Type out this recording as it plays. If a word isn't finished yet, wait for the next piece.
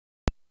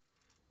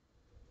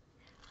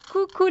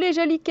Coucou les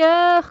jolis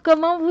cœurs,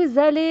 comment vous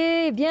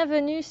allez?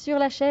 Bienvenue sur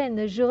la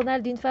chaîne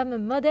Journal d'une femme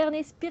moderne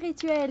et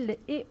spirituelle.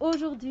 Et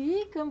aujourd'hui,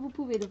 comme vous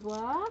pouvez le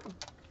voir,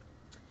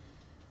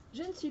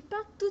 je ne suis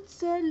pas toute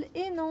seule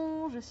et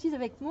non, je suis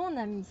avec mon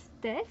amie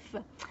Steph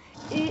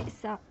et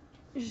sa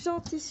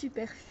gentille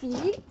super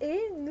fille et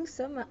nous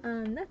sommes à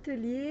un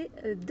atelier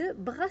de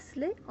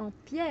bracelets en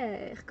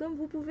pierre, comme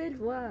vous pouvez le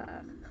voir.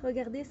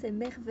 Regardez ces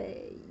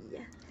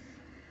merveilles.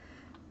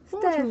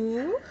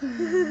 Bonjour.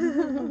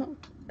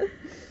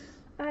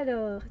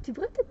 Alors, tu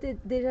pourrais peut-être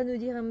déjà nous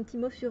dire un petit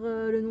mot sur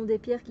le nom des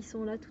pierres qui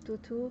sont là tout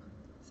autour?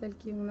 Celle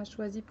qu'on a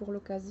choisie pour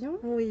l'occasion.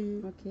 Oui.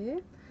 Ok.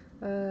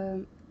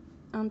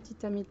 Un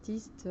petit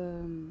améthyste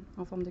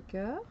en forme de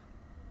cœur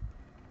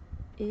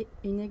et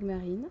une aigue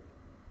marine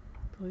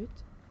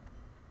brute.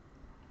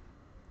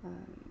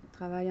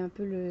 Travaille un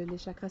peu les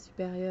chakras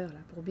supérieurs là,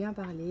 pour bien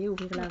parler,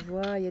 ouvrir la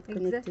voix et être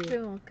connecté.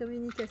 Exactement,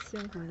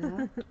 communication.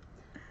 Voilà.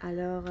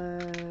 Alors,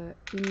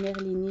 une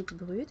merlinite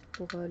brute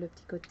pour le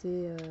petit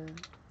côté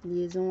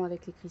liaison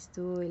avec les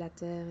cristaux et la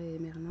terre et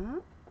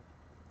Merlin.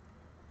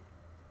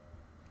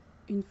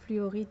 Une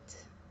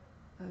fluorite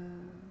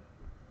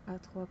à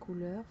 3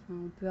 couleurs. Enfin,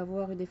 on peut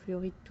avoir des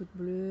fluorites toutes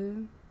bleues,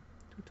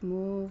 toutes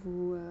mauves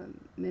ou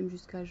même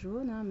jusqu'à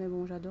jaune. Hein, mais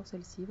bon, j'adore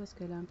celle-ci parce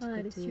qu'elle a un petit côté...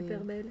 Elle est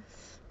super belle.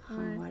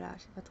 Ouais. Voilà,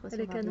 je sais pas trop si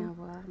elle on va bien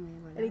voir, mais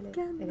voilà,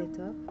 elle est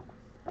top.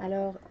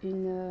 Alors,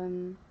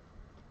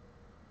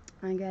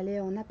 un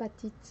galet en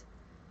apatite.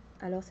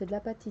 Alors, c'est de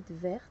l'apatite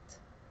verte.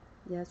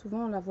 Il y a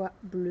souvent, on la voit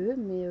bleue,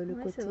 mais le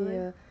côté,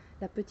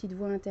 la petite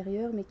voix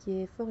intérieure, mais qui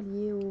est fort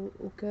liée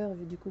au cœur,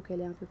 vu du coup qu'elle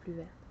est un peu plus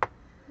verte.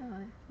 Ah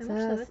ouais.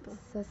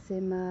 Ça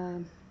c'est ma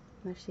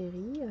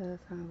chérie.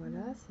 Enfin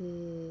voilà,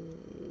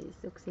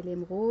 c'est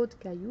l'émeraude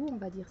caillou, on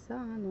va dire ça.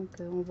 Hein, donc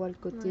on voit le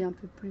côté un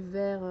peu plus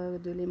vert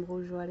de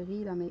l'émeraude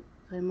joaillerie là, mais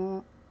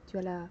vraiment tu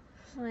as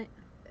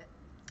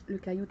le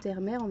caillou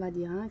terre-mer, on va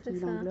dire, hein, qui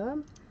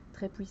l'englobe,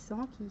 très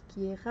puissant,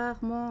 qui est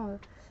rarement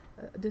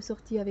de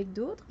sortie avec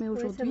d'autres, mais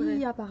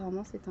aujourd'hui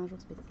apparemment c'est un jour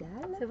spécial.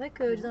 C'est vrai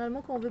que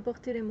généralement quand on veut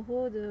porter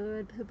l'émeraude,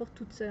 elle se porte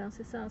toute seule, hein,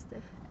 c'est ça, hein,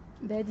 Steph?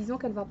 Ben, disons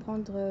qu'elle va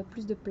prendre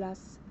plus de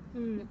place.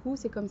 Du coup,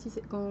 c'est comme si,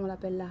 quand on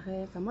l'appelle la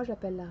reine, enfin moi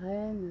j'appelle la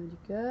reine du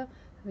cœur,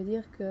 ça veut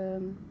dire que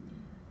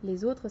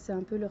les autres, c'est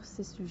un peu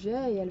ses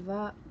sujets et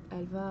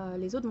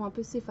les autres vont un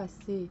peu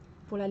s'effacer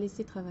pour la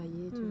laisser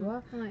travailler, tu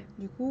vois.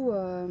 Du coup,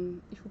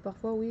 il faut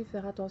parfois,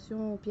 faire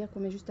attention aux pierres qu'on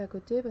met juste à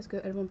côté parce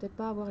qu'elles vont peut-être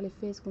pas avoir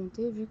l'effet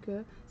escompté vu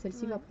que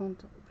celle-ci va prendre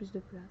plus de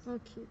place.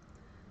 Ok.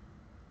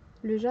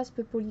 Le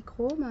jaspe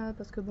polychrome,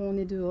 parce que bon, on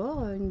est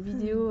dehors, une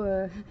vidéo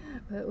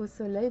au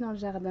soleil dans le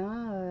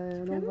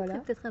jardin, donc voilà.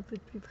 Peut-être un peu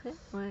de plus près.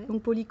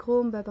 Donc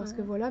polychrome, parce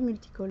que voilà,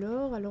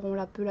 multicolore. Alors on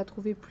peut la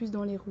trouver plus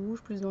dans les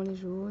rouges, plus dans les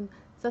jaunes.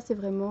 Ça c'est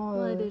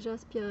vraiment. Les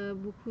jaspes, il y a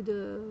beaucoup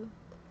de.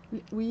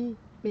 Oui,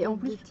 mais en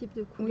plus. De types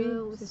de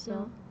couleurs aussi. C'est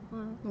ça.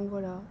 Donc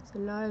voilà,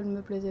 celle-là, elle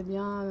me plaisait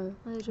bien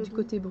du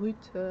côté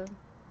brut.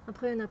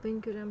 Après, il n'y en a pas une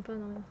que j'aime pas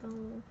dans le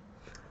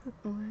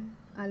temps.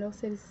 Alors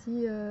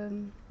celle-ci.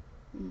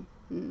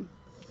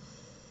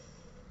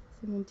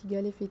 C'est mon petit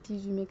galet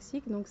fétiche du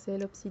Mexique, donc c'est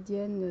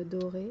l'obsidienne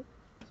dorée.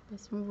 Je sais pas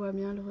si on voit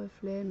bien le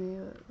reflet, mais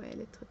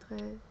elle est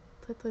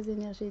très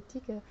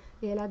énergétique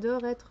et elle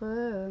adore être.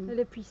 Elle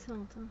est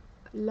puissante. Hein.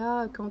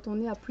 Là, quand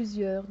on est à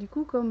plusieurs, du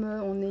coup, comme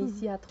on est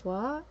ici à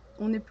 3,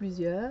 on est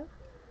plusieurs.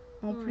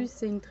 En plus,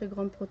 c'est une très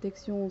grande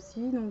protection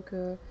aussi, donc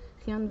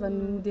rien ne va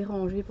nous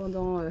déranger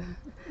pendant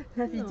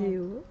la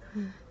vidéo.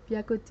 Puis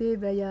à côté,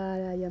 il y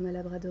a ma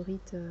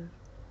labradorite,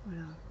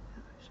 voilà.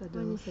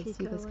 J'adore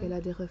celle-ci parce qu'elle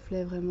a des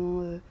reflets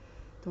vraiment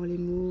dans les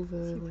mauves.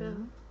 Voilà.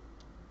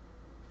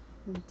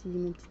 Mon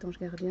petit ange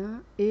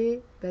gardien.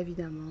 Et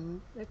évidemment,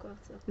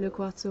 le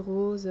quartz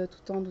rose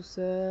tout en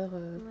douceur.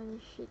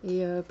 Magnifique.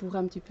 Et pour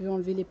un petit peu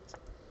enlever les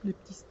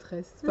petits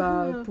stress.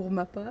 Enfin, pour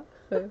ma part,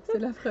 c'est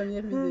la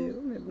première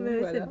vidéo. Mais bon,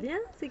 voilà. C'est bien,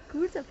 c'est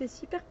cool, ça fait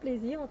super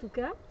plaisir en tout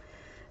cas.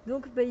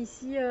 Donc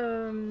ici,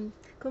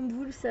 comme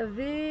vous le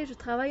savez, je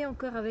travaille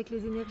encore avec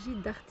les énergies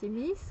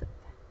d'Artémis.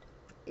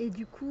 Et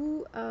du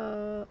coup,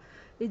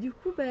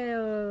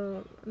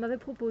 m'avait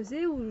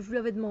proposé, ou je lui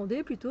avais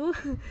demandé plutôt,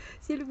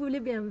 s'il voulait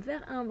bien me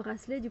faire un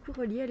bracelet du coup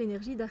relié à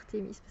l'énergie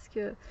d'Artémis. Parce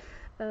que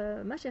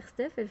ma chère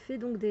Steph, elle fait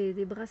donc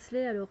des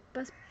bracelets, alors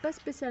pas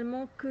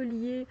spécialement que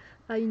liés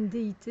à une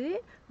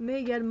déité,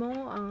 mais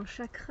également à un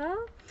chakra.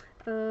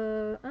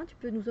 Tu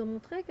peux nous en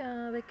montrer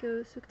avec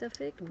ce que tu as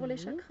fait pour les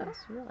chakras? Bien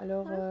sûr.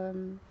 Alors,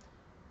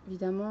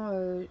 évidemment,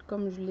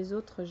 comme les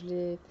autres,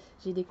 j'ai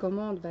des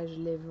commandes, je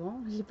les vends.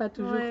 J'ai pas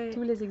toujours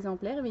tous les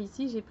exemplaires, mais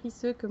ici j'ai pris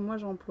ceux que moi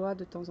j'emploie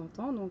de temps en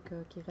temps, donc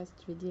qui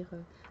restent, je vais dire,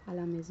 à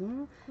la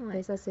maison.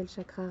 Et ça, c'est le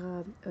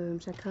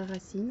chakra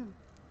racine.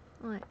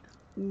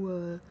 Ou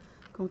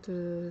quand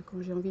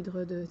j'ai envie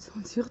de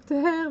descendre sur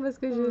terre, parce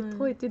que j'ai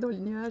trop été dans les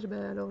nuages,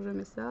 alors je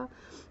mets ça.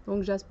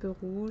 Donc jaspe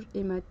rouge,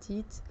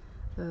 hématite.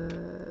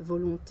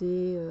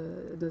 Volonté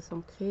de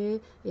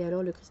s'ancrer, et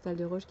alors le cristal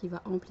de roche qui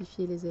va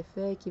amplifier les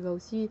effets, qui va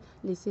aussi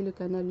laisser le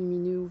canal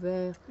lumineux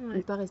ouvert,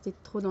 ne pas rester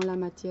trop dans la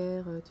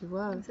matière, tu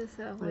vois. C'est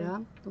ça, voilà.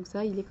 Donc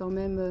ça, il est quand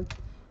même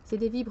c'est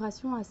des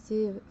vibrations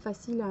assez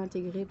faciles à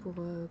intégrer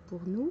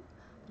pour nous,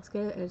 parce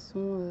qu'elles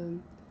sont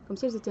comme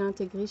si elles étaient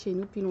intégrées chez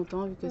nous depuis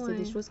longtemps, vu que c'est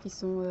des choses qui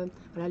sont,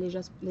 voilà, les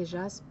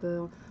jaspes,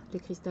 les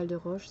cristals de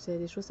roche, c'est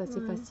des choses assez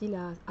faciles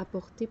à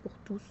porter pour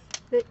tous.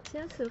 Mais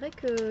tiens, c'est vrai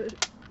que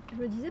je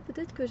me disais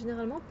peut-être que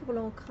généralement pour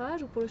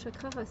l'ancrage ou pour le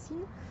chakra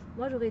racine,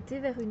 moi j'aurais été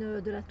vers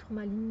de la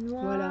tourmaline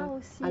noire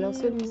aussi. Alors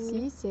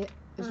celui-ci,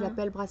 je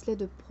l'appelle bracelet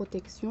de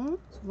protection.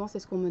 Souvent c'est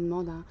ce qu'on me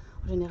demande, hein.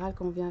 En général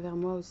quand on vient vers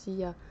moi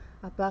aussi,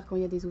 à part quand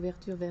il y a des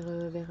ouvertures vers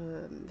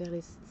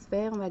les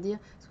sphères, on va dire,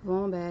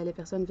 souvent les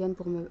personnes viennent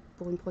pour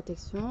une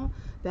protection.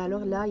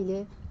 Alors là, il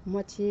est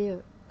moitié,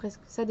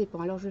 presque, ça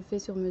dépend. Alors je le fais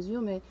sur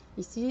mesure, mais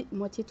ici,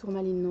 moitié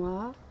tourmaline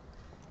noire.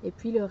 Et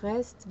puis le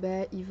reste,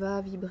 il va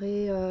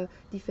vibrer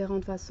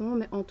différentes façons.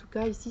 Mais en tout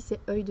cas, ici, c'est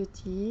œil de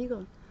tigre,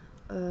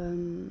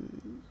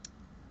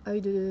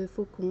 œil de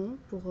faucon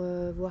pour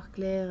voir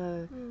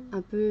clair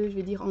un peu, je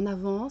vais dire, en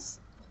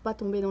avance, pour pas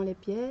tomber dans les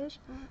pièges.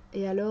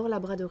 Et alors,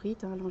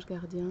 labradorite, hein, l'ange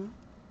gardien.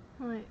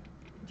 Ouais.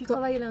 Tu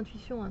travailles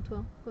l'intuition, hein,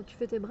 toi, quand tu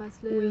fais tes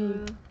bracelets.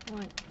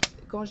 Oui.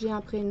 Quand j'ai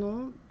un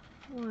prénom.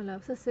 Voilà,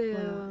 ça c'est.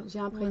 J'ai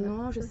un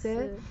prénom, je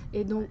sais,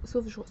 et donc,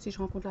 sauf si je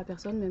rencontre la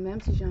personne, mais même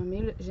si j'ai un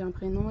mail, j'ai un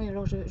prénom, et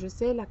alors je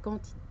sais la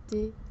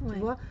quantité, tu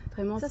vois,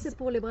 vraiment. Ça c'est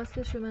pour les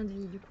bracelets chemin de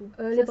vie, du coup.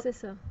 C'est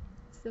ça.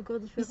 C'est encore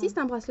différent. Ici, c'est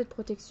un bracelet de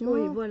protection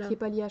qui n'est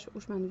pas lié au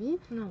chemin de vie.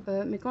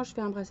 Mais quand je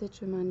fais un bracelet de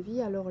chemin de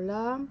vie, alors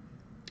là,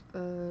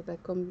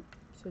 comme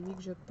celui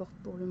que je porte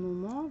pour le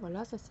moment,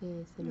 voilà, ça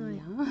c'est le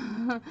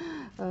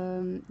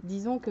mien.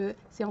 Disons que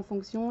c'est en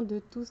fonction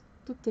de tous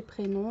tes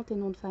prénoms, tes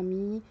noms de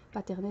famille,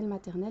 paternel,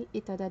 maternel et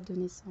ta date de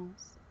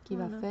naissance, qui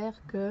va faire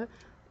que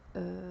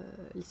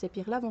ces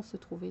pierres-là vont se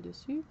trouver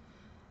dessus.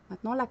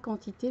 Maintenant, la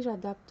quantité,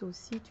 j'adapte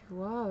aussi, tu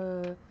vois.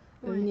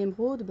 Une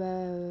émeraude,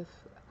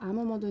 à un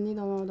moment donné,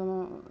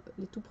 dans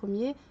les tout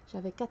premiers,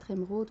 j'avais 4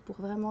 émeraudes pour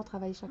vraiment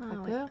travailler chakra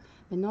cœur.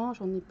 Maintenant,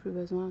 j'en ai plus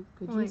besoin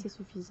que d'une, c'est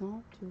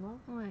suffisant, tu vois.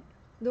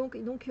 Donc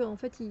en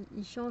fait,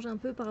 il change un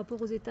peu par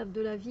rapport aux étapes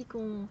de la vie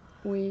qu'on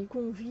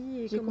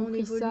vit et comment on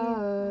évolue.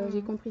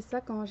 J'ai compris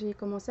ça quand j'ai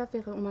commencé à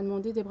faire. On m'a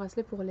demandé des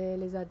bracelets pour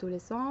les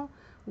adolescents,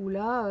 où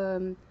là,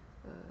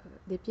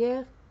 des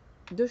pierres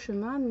de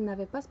chemin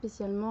n'avaient pas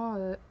spécialement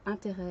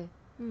intérêt.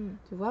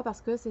 Tu vois, parce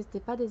que ce n'était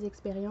pas des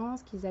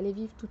expériences qu'ils allaient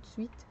vivre tout de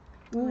suite,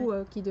 ou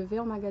qui devaient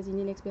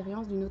emmagasiner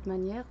l'expérience d'une autre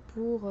manière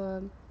pour.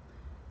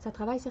 Ça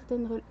travaille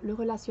le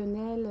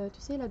relationnel,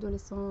 tu sais,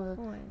 l'adolescent,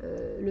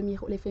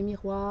 l'effet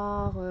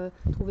miroir,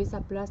 trouver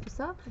sa place, tout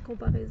ça. La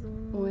comparaison.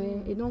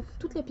 Et donc,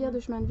 toutes les pierres de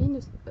chemin de vie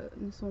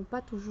ne sont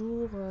pas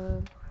toujours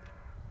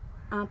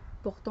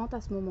importantes à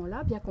ce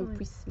moment-là, bien qu'on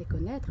puisse les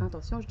connaître. Hein.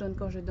 Attention,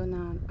 quand je donne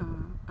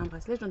un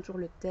bracelet, je donne toujours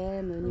le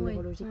thème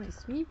numérologique qui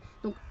suit.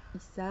 Donc,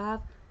 ils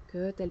savent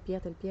que telle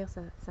pierre,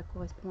 ça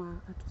correspond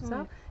à tout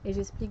ça. Et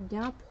j'explique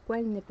bien pourquoi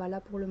il n'est pas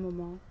là pour le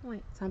moment,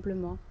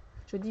 simplement.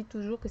 Je dis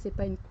toujours que c'est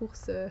pas une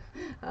course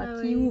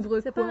qui ouvre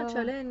quoi. C'est pas un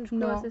challenge,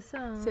 quoi, c'est ça.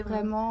 Hein. C'est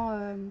vraiment,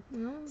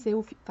 c'est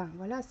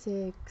voilà,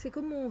 c'est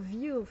comme on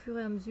vit au fur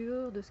et à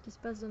mesure de ce qui se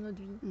passe dans notre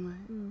vie.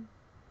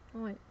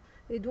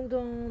 Et donc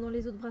dans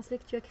les autres bracelets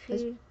que tu as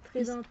créés,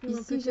 présente-nous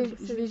un peu. Ici,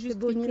 je vais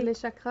juste finir les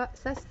chakras.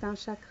 Ça, c'est un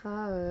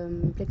chakra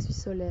plexus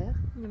solaire.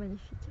 Il est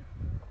magnifique.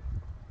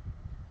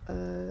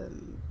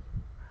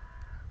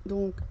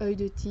 Donc œil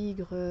de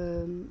tigre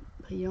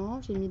brillant.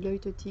 J'ai mis de l'œil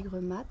de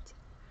tigre mat.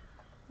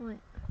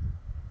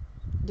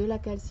 De la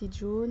calcite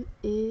jaune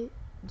et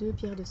 2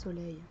 pierres de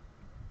soleil.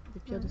 Des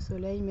pierres de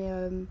soleil,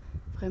 mais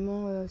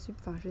vraiment,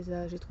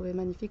 j'ai trouvé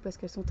magnifiques parce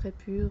qu'elles sont très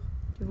pures.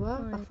 Tu vois,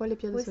 parfois les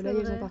pierres de soleil,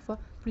 elles ont parfois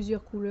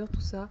plusieurs couleurs,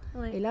 tout ça.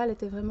 Et là, elle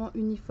était vraiment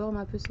uniforme,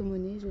 un peu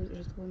saumonée.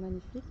 Je trouve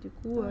magnifique. Du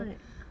coup,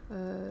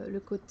 le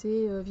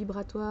côté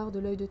vibratoire de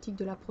l'œil de tigre,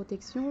 de la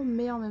protection,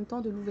 mais en même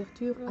temps de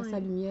l'ouverture à sa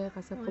lumière,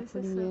 à sa propre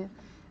lumière.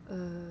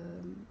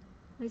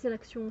 Mais c'est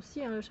l'action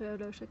aussi, hein,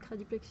 le chakra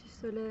du plexus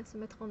solaire, se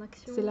mettre en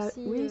action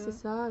aussi. Oui, c'est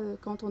ça,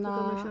 quand on a...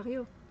 comme le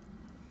chariot.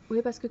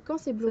 Oui, parce que quand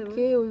c'est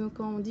bloqué,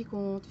 quand on dit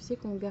qu'on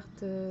garde,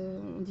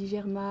 on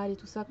digère mal et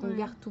tout ça, qu'on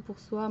garde tout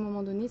pour soi, à un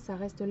moment donné, ça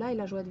reste là et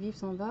la joie de vivre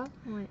s'en va.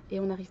 Et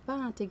on n'arrive pas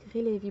à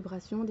intégrer les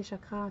vibrations des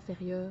chakras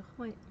inférieurs.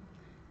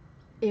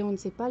 Et on ne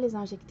sait pas les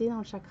injecter dans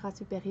le chakra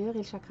supérieur et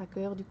le chakra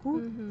cœur. Du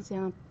coup, c'est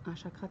un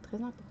chakra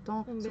très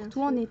important,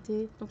 surtout en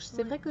été. Donc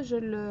c'est vrai que je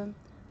le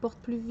porte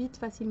plus vite,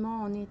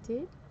 facilement en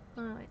été.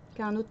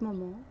 Qu'à un autre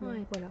moment.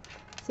 Voilà.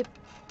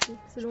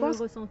 C'est le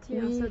ressenti,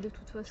 ça, de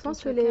toute façon. Je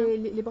pense que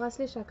les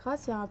bracelets chakras,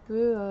 c'est un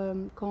peu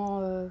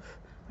quand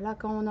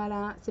on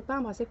a c'est pas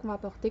un bracelet qu'on va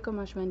porter comme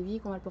un chemin de vie,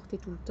 qu'on va le porter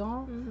tout le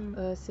temps.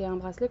 C'est un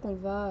bracelet qu'on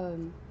va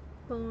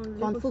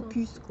prendre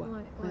focus, quoi.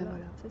 Voilà.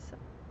 C'est ça.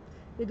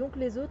 Et donc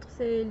les autres,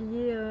 c'est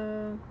lié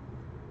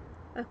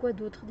à quoi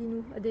d'autre,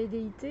 dis-nous? À des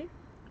déités?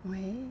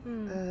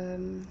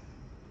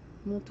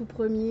 Mon tout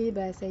premier,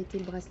 ça a été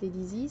le bracelet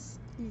d'Isis.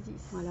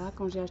 Voilà,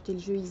 quand j'ai acheté le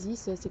jeu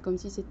Isis, c'est comme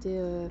si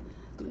c'était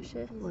très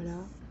cher. Voilà,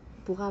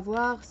 pour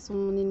avoir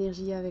son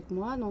énergie avec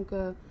moi. Donc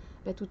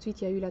tout de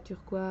suite, il y a eu la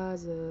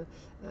turquoise,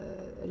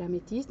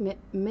 l'améthyste,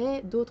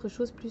 mais d'autres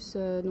choses plus,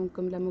 donc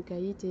comme de la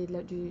mocaïte et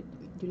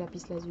du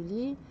lapis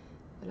lazuli,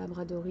 la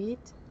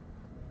labradorite,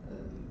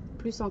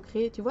 plus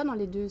ancré, tu vois, dans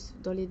les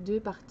deux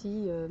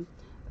parties,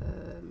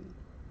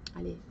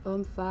 allez,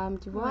 homme, femme,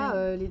 tu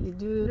vois, les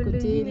deux Le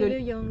côtés. yin et le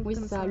yang, Oui,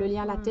 comme c'est ça, ça. le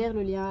lien à la terre,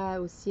 le lien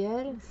au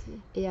ciel. Aussi.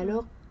 Et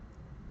alors,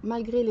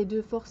 malgré les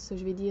deux forces,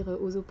 je vais dire,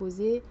 aux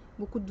opposés,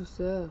 beaucoup de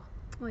douceur.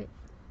 Oui.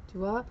 Tu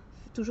vois,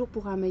 toujours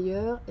pour un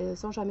meilleur,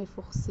 sans jamais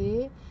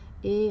forcer.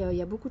 Et il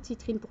y a beaucoup de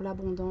citrine pour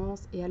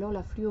l'abondance. Et alors,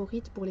 la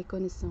fluorite pour les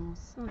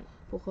connaissances. Oui.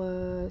 Pour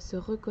se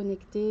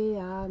reconnecter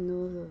à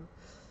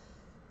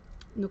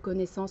nos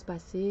connaissances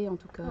passées, en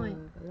tout cas. Oui.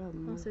 Voilà,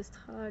 moi.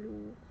 Ancestrales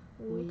ou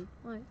Oui. autres.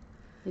 Ouais.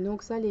 Et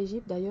donc ça,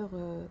 l'Égypte, d'ailleurs,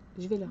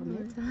 je vais le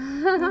remettre.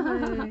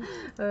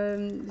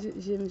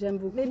 J'aime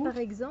beaucoup. Mais par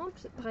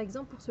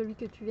exemple, pour celui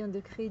que tu viens de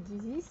créer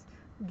d'Isis,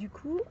 du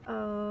coup,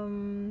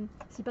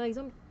 si par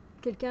exemple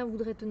quelqu'un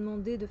voudrait te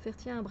demander de faire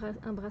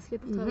un bracelet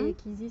pour travailler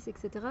avec Isis,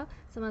 etc.,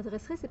 ça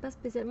m'intéresserait. C'est pas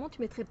spécialement,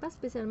 tu mettrais pas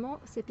spécialement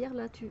ces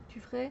pierres-là, tu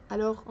ferais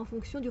alors, en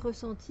fonction du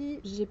ressenti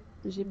j'ai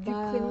du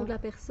pas... prénom de la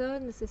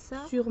personne, c'est ça?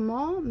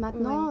 Sûrement.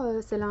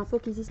 Maintenant, c'est l'info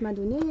qu'Isis m'a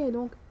donnée, et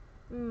donc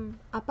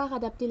à part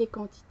adapter les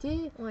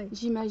quantités,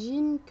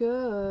 j'imagine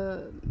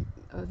que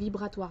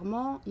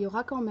vibratoirement, il y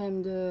aura quand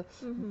même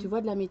tu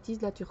vois, de la métisse,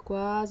 de la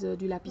turquoise,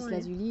 du lapis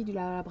lazuli, du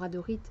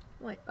labradorite,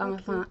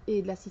 enfin,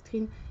 et de la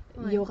citrine.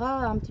 Il y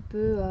aura un petit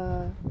peu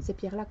ces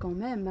pierres-là quand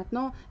même.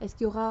 Maintenant, est-ce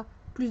qu'il y aura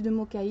plus de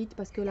mocaïtes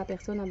parce que la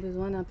personne a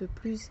besoin d'un peu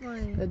plus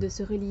de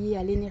se relier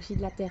à l'énergie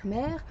de la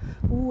terre-mère,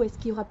 ou est-ce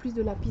qu'il y aura plus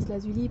de lapis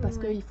lazuli parce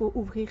qu'il faut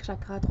ouvrir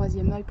chakra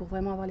troisième œil pour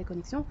vraiment avoir les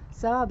connexions?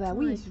 Ça, bah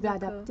oui, je vais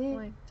adapter.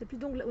 C'est plus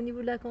donc au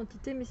niveau de la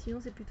quantité, mais sinon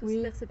c'est plutôt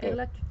vers ces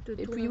pierres-là que tu te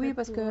tournerais. Et puis oui,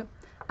 parce que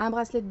un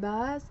bracelet de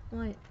base,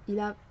 il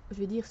a, je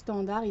vais dire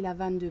standard, il a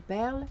 22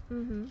 perles,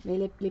 mais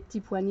les petits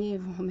poignets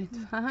vont en mettre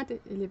 20, et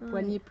les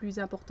poignets plus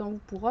importants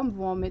pour hommes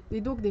vont en mettre.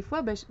 Et donc des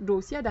fois, je dois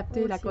aussi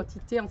adapter la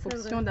quantité en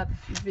fonction,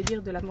 je vais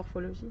dire, de la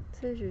morphologie.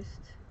 C'est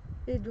juste.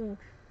 Et donc,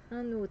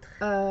 un autre.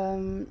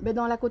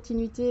 Dans la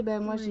continuité,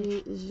 moi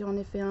j'en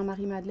ai fait un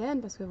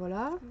Marie-Madeleine, parce que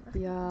voilà,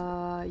 il y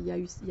a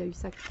eu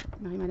ça,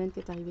 Marie-Madeleine qui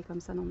est arrivée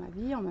comme ça dans ma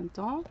vie en même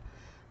temps,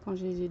 quand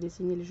j'ai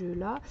dessiné le jeu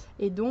là.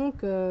 Et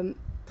donc,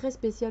 très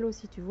spécial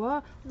aussi, tu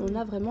vois, on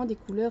a vraiment des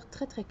couleurs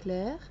très très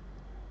claires,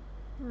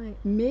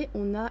 mais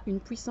on a une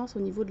puissance au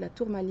niveau de la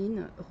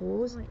tourmaline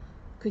rose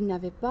qu'il n'y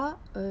avait pas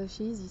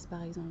chez Isis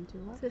par exemple, tu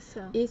vois. C'est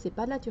ça. Et c'est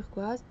pas de la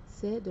turquoise,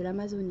 c'est de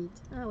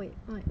l'amazonite. Ah oui,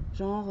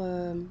 genre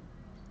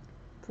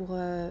pour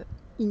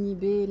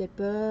inhiber les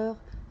peurs,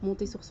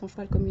 monter sur son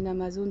cheval comme une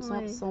amazone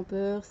sans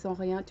peur, sans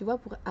rien, tu vois,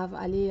 pour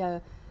aller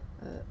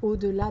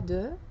au-delà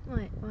de.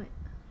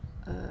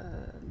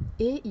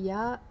 Et il y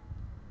a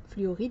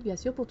fluorite, bien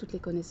sûr, pour toutes les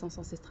connaissances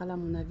ancestrales, à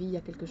mon avis, il y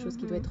a quelque chose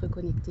qui doit être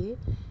reconnecté.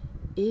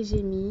 Et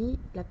j'ai mis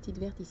la petite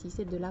verte ici,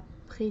 c'est de la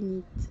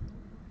prénite.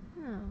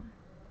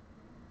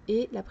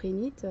 Et la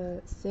prénite,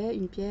 c'est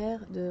une pierre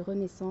de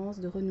renaissance,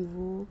 de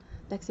renouveau,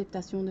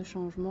 d'acceptation de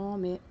changement,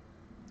 mais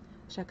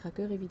chakra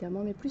cœur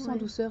évidemment, mais plus en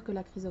douceur que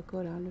la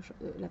chrysocole, hein,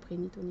 la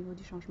prénite au niveau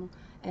du changement.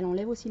 Elle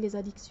enlève aussi les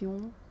addictions.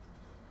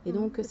 Et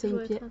donc c'est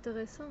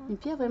une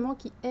pierre vraiment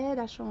qui aide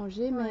à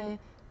changer, mais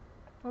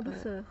en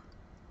douceur.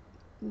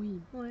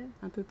 Oui,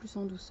 un peu plus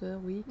en douceur,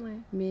 oui.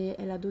 Mais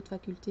elle a d'autres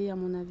facultés, à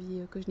mon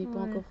avis, que je n'ai pas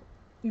encore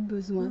eu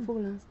besoin pour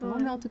l'instant.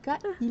 Mais en tout cas,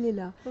 il est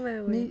là.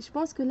 Mais je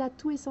pense que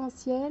l'atout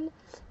essentiel,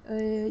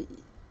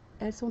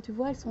 elles sont, tu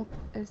vois,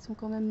 elles sont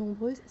quand même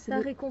nombreuses. C'est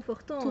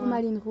réconfortant.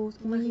 Tourmaline rose.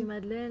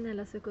 Marie-Madeleine, elle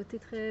a ce côté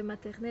très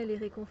maternel et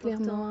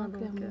réconfortant.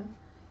 Clairement.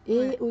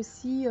 Et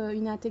aussi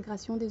une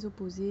intégration des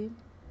opposés.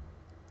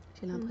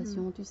 J'ai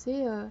l'impression, tu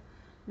sais,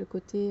 le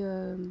côté...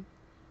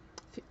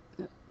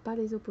 pas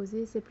les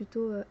opposés, c'est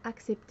plutôt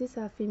accepter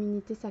sa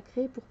féminité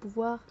sacrée pour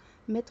pouvoir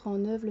mettre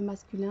en œuvre le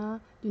masculin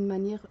d'une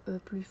manière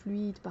plus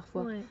fluide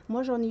parfois.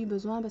 Moi j'en ai eu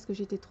besoin parce que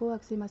j'étais trop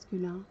axée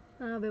masculin.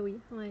 Ah ben oui,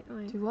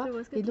 tu vois.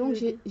 Et donc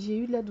j'ai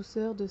eu de la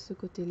douceur de ce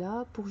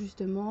côté-là pour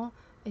justement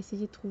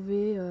essayer de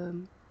trouver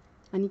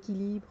un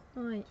équilibre,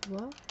 tu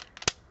vois.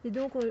 Et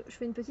donc je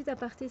fais une petite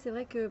aparté, c'est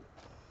vrai que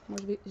moi,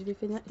 je vais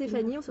finir.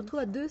 Stéphanie, on se retrouve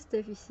à deux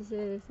Steph ici,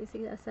 c'est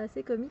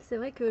assez comique. C'est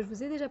vrai que je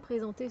vous ai déjà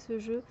présenté ce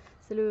jeu,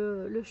 c'est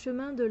le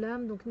chemin de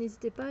l'âme, donc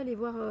n'hésitez pas à aller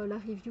voir la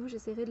review,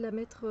 j'essaierai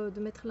de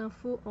mettre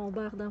l'info en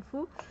barre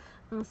d'infos,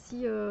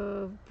 ainsi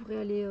vous pourrez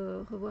aller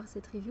revoir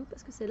cette review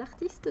parce que c'est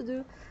l'artiste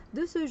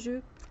de ce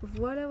jeu.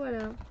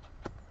 Voilà.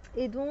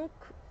 Et donc,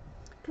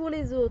 pour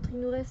les autres, il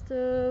nous reste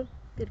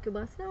quelques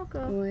bracelets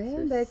encore.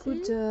 Ouais, bah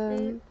écoute...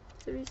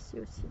 Celui-ci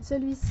aussi.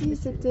 Celui-ci,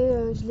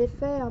 c'était, je l'ai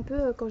fait un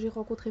peu quand j'ai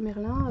rencontré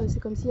Merlin. C'est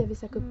comme s'il y avait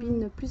sa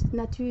copine plus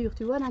nature.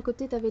 Tu vois, d'un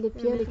côté, tu avais les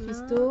pierres, les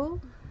cristaux.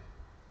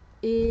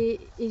 Et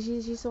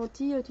j'ai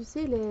senti, tu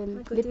sais,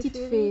 les petites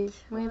fées.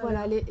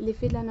 Voilà, les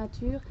fées de la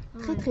nature.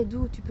 Très, très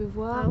doux, tu peux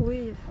voir. Ah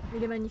oui,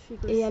 il est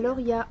magnifique aussi. Et alors,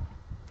 il y a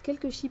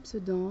quelques chips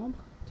d'ambre,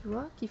 tu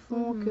vois, qui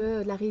font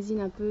que la résine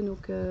un peu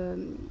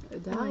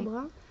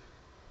d'arbre.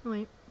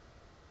 Oui.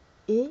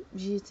 Et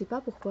je ne sais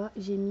pas pourquoi,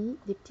 j'ai mis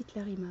des petites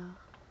larimars.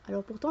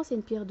 Alors pourtant c'est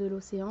une pierre de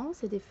l'océan,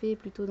 c'est des fées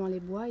plutôt dans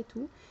les bois et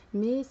tout,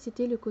 mais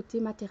c'était le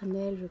côté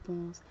maternel je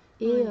pense.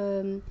 Et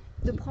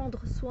de prendre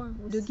soin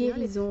aussi. De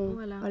guérison,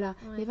 voilà.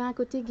 Il y avait un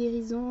côté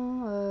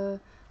guérison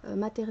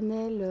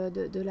maternelle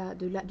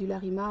du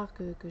Larimar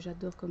que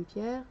j'adore comme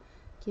pierre,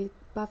 qui est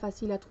pas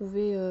facile à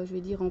trouver, je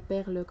vais dire en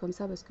perles comme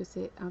ça parce que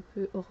c'est un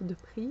peu hors de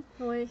prix.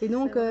 Oui, Et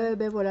donc, c'est vrai.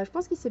 ben voilà, je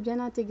pense qu'il s'est bien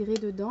intégré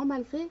dedans,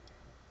 malgré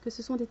que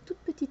ce sont des toutes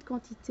petites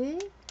quantités.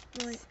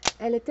 Oui.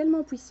 Elle est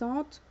tellement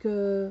puissante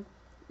que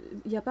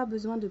il n'y a pas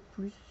besoin de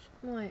plus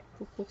Ouais.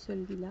 pour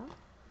celui-là.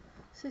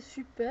 C'est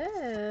super.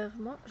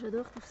 Moi,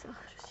 j'adore tout ça.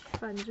 Je suis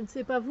fan. Je ne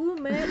sais pas vous,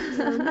 mais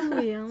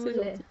oui, hein, C'est je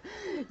l'ai. gentil.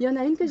 Il y en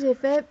a une que j'ai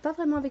fait, pas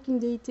vraiment avec une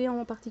déité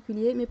en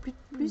particulier, mais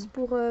plus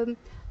pour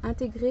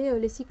intégrer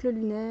les cycles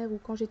lunaires ou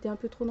quand j'étais un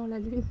peu trop dans la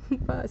lune,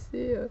 pas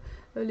assez.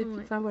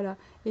 Enfin voilà.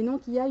 Et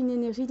donc il y a une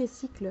énergie des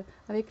cycles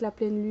avec la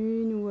pleine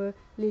lune ou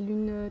les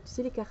lunes, tu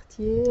sais, les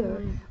quartiers.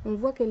 On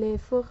voit qu'elle est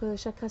fort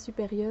chakra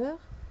supérieur.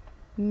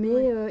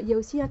 Mais il y a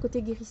aussi un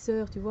côté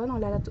guérisseur, tu vois, dans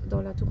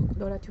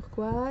la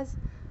turquoise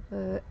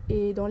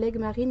et dans l'aigle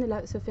marine,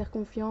 se faire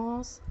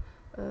confiance,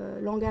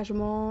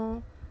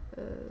 l'engagement,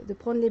 de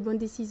prendre les bonnes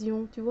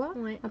décisions, tu vois,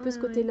 un peu ce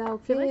côté-là.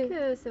 C'est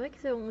vrai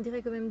que on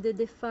dirait quand même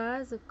des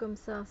phases comme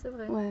ça, c'est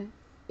vrai. Ouais.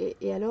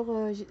 Et alors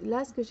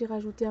là, ce que j'ai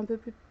rajouté un peu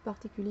plus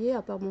particulier,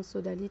 à part mon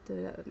sodalite,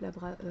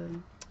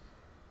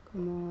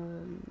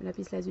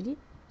 lapis lazuli,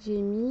 j'ai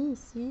mis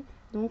ici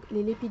donc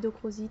les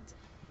lépidocrosites.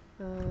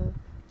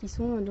 Qui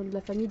sont de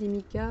la famille des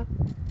micas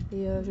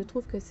et je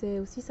trouve que c'est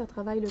aussi, ça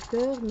travaille le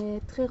cœur,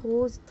 mais très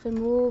rose, très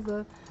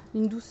mauve,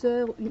 une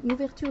douceur, une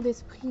ouverture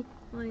d'esprit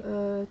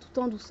tout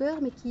en douceur,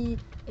 mais qui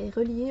est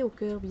reliée au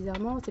cœur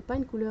bizarrement. C'est pas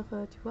une couleur,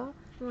 tu vois,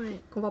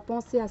 qu'on va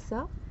penser à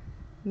ça,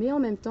 mais en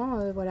même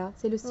temps, voilà,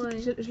 c'est le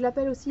cycle. Je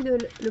l'appelle aussi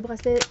le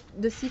bracelet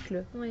de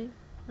cycle.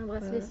 Un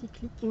bracelet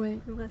cyclique.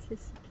 Un bracelet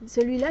cyclique.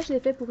 Celui-là, je l'ai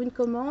fait pour une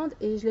commande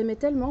et je l'aimais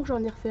tellement que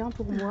j'en ai refait un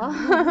pour moi.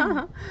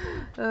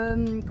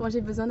 Quand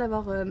j'ai besoin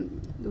d'avoir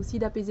aussi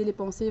d'apaiser les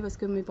pensées, parce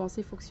que mes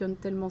pensées fonctionnent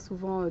tellement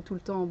souvent tout le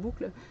temps en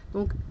boucle.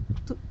 Donc,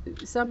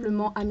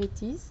 simplement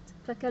améthyste.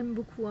 Ça calme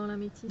beaucoup, hein,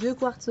 l'améthyste. 2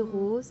 quartz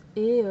roses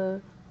et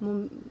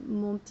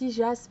mon petit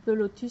jaspe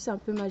lotus un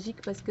peu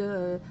magique parce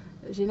que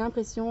j'ai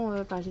l'impression,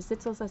 j'ai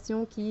cette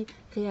sensation qui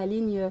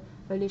réaligne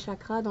les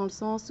chakras dans le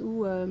sens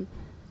où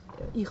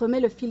il remet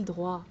le fil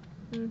droit.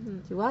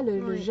 Tu vois,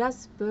 le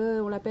jaspe,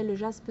 on l'appelle le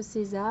jaspe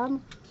sésame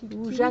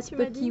ou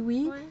jaspe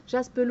kiwi,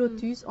 jaspe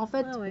lotus. En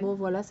fait, bon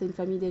voilà, c'est une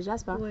famille des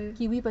jaspes. Hein.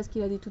 Kiwi parce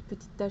qu'il a des toutes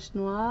petites taches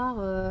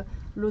noires,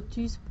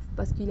 lotus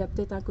parce qu'il a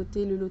peut-être un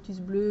côté le lotus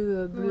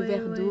bleu,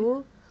 vert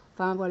d'eau.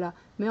 Enfin voilà.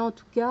 Mais en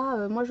tout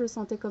cas, moi je le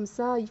sentais comme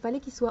ça. Il fallait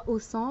qu'il soit au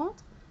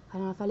centre.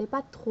 Alors, il ne fallait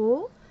pas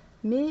trop,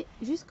 mais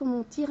juste comme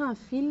on tire un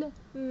fil,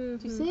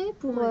 tu sais,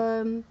 pour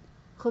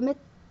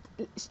remettre,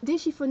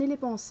 déchiffonner les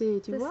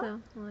pensées, tu vois,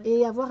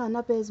 et avoir un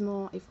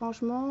apaisement. Et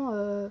franchement,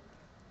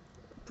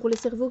 pour les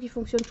cerveaux qui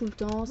fonctionnent tout le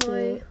temps,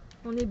 c'est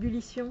en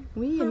ébullition.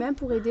 Oui, et même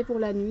pour aider pour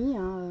la nuit.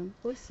 Hein.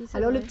 Aussi,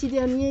 alors vrai. Le petit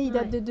dernier, il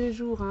date de 2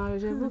 jours. Hein.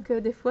 J'avoue que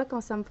des fois,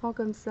 quand ça me prend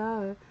comme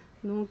ça,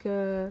 donc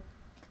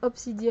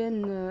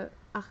obsidienne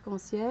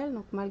arc-en-ciel.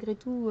 Donc malgré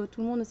tout,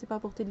 tout le monde ne sait pas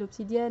porter de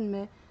l'obsidienne,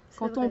 mais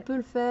quand on peut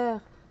le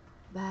faire,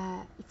 il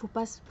ne faut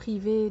pas se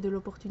priver de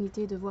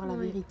l'opportunité de voir la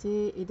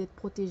vérité et d'être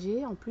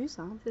protégé en plus.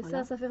 Hein, c'est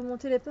ça fait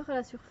remonter les peurs à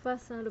la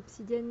surface, hein,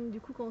 l'obsidienne.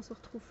 Du coup, quand on se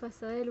retrouve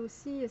face à elle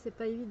aussi, c'est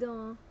pas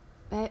évident.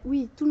 Hein.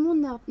 Oui, tout le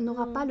monde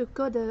n'aura pas le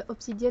code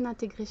obsidienne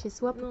intégré chez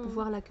soi pour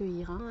pouvoir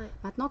l'accueillir. Hein.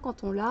 Maintenant,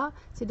 quand on l'a,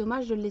 c'est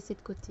dommage de le laisser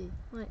de côté.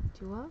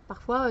 Tu vois,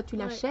 parfois, tu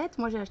l'achètes.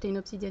 Moi, j'ai acheté une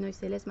obsidienne œil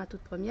céleste, ma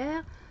toute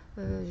première.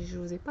 Je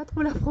n'osais pas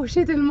trop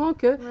l'approcher tellement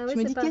que je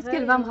me dis qu'est-ce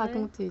qu'elle va me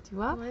raconter, tu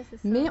vois.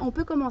 Mais on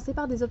peut commencer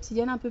par des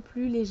obsidiennes un peu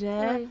plus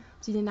légères,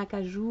 obsidienne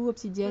acajou,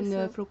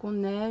 obsidienne flocon de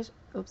neige,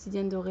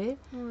 obsidienne dorée.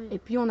 Et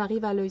puis on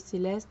arrive à l'œil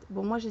céleste.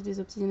 Bon, moi j'ai des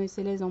obsidiennes œil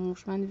céleste dans mon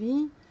chemin de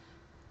vie.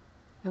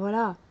 Et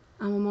voilà,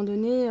 à un moment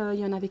donné, il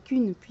n'y en avait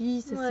qu'une.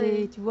 Puis,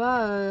 tu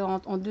vois,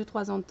 en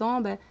 2-3 ans de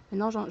temps,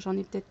 maintenant j'en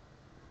ai peut-être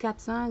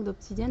 4-5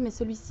 d'obsidienne. Mais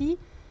celui-ci,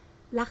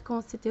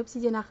 c'était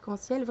obsidienne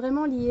arc-en-ciel,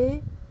 vraiment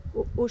lié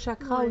au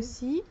chakra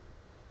aussi.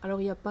 Alors,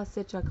 il n'y a pas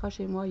 7 chakras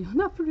chez moi, il y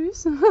en a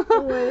plus.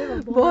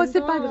 Bon, c'est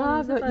pas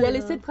grave. Il y a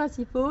les 7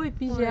 principaux et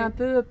puis j'ai un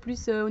peu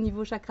plus au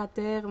niveau chakra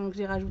terre. Donc,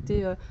 j'ai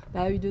rajouté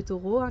œil de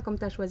taureau, hein, comme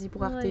tu as choisi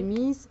pour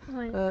Artémis,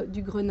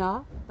 du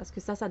grenat, parce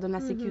que ça donne la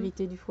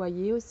sécurité du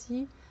foyer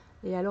aussi.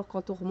 Et alors,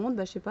 quand on remonte,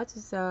 je sais pas,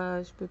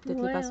 je peux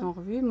peut-être les passer en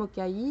revue.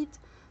 Mocaïte,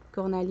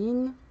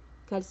 cornaline,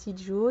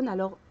 calcite jaune.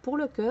 Alors, pour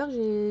le cœur,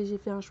 j'ai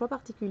fait un choix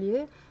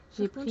particulier.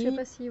 J'ai pris. Je sais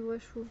pas si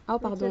oh,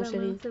 pardon,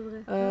 chérie.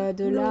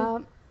 De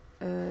là.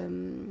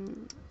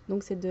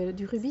 Donc, c'est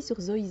du rubis sur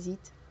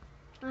zoïsite.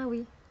 Ah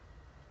oui.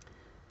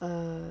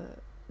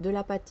 De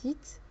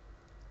l'apatite.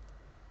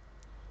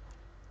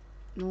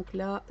 Donc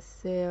là,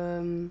 c'est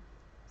de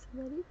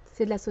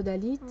la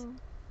sodalite.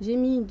 J'ai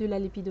mis de la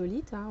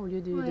lépidolite au lieu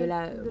de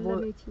la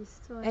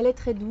l'améthyste. Elle est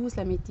très douce,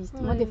 l'améthyste.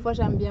 Moi, des fois,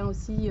 j'aime bien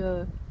aussi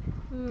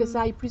que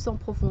ça aille plus en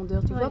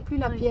profondeur. Tu vois, plus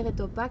la pierre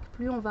est opaque,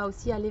 plus on va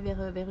aussi aller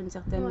vers une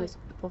certaine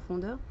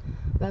profondeur.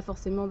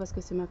 Forcément, parce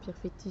que c'est ma pierre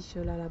fétiche,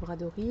 la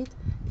labradorite.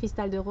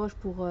 Cristal de roche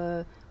pour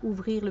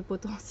ouvrir le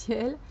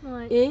potentiel.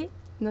 Et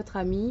notre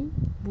ami,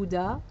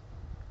 Bouddha,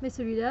 Mais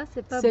celui-là,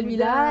 c'est pas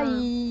Celui-là, Bouddha.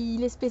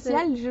 il est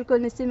spécial, je ne le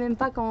connaissais même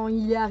pas quand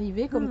il est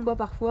arrivé, comme quoi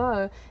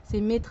parfois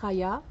c'est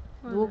Maitreya,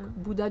 donc Voilà.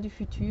 Bouddha du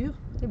futur.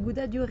 Et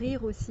Bouddha du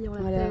rire aussi, on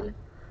Voilà. l'appelle.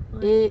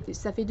 Ouais. Et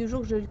ça fait 2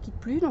 jours que je le quitte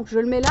plus, donc je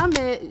le mets là,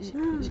 mais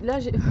là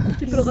j'ai...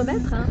 Tu peux le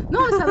remettre, hein? Non,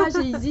 ça va,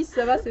 j'ai Isis,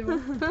 ça va, c'est bon.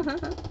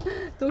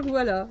 Donc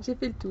voilà, j'ai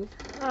fait le tour.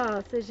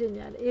 Ah, c'est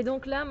génial. Et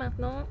donc là,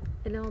 maintenant,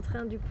 elle est en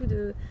train du coup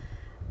de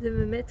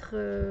me mettre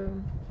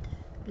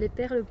les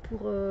perles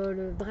pour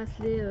le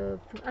bracelet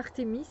pour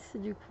Artémis,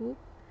 du coup,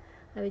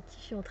 avec qui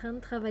je suis en train de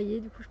travailler.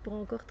 Du coup, je pourrais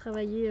encore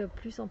travailler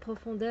plus en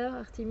profondeur.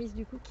 Artémis,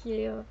 du coup, qui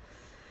est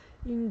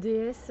une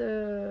déesse,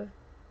 je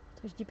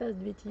dis pas de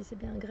bêtises, c'est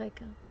bien grec,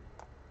 hein.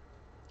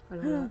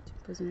 Alors là, tu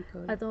me poses une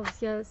colle. Attends, parce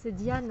que c'est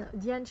Diane.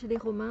 Diane chez les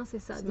Romains, c'est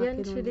ça. C'est Diane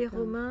marqué dans chez le les bouquin.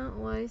 Romains,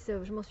 ouais,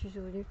 je m'en suis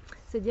souvenue.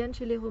 C'est Diane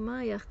chez les Romains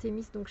et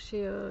Artémis donc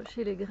chez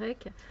les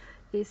Grecs.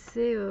 Et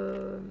c'est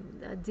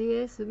la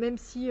déesse, même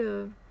si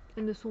elles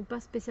ne sont pas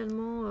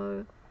spécialement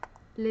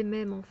les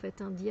mêmes en fait,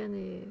 hein. Diane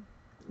et...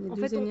 Les en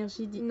deux fait,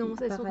 énergies non,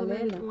 elles sont quand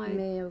même, parallèles, ouais.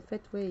 mais au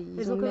fait, ouais,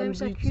 ils Elles ont ont le quand même même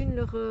but. chacune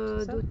leur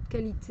C'est ça. d'autres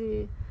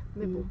qualités.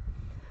 Mais Mm. bon.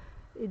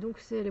 Et donc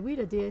c'est oui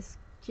la déesse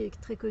qui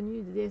est très connue,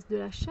 la déesse de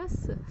la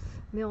chasse.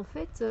 Mais en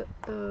fait,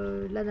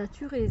 la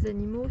nature et les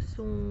animaux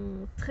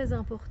sont très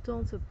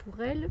importantes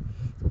pour elle,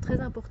 sont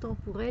très importants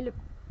pour elle.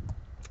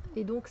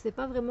 Et donc c'est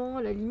pas vraiment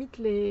à la limite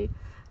les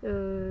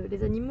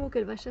animaux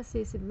qu'elle va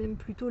chasser, c'est même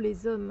plutôt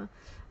les hommes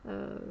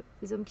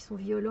qui sont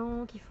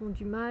violents, qui font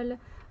du mal.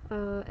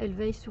 Elle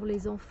veille sur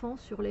les enfants,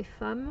 sur les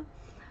femmes.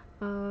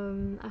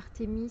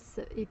 Artémis,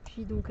 et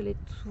puis donc elle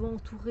est souvent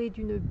entourée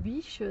d'une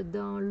biche,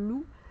 d'un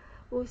loup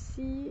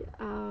aussi.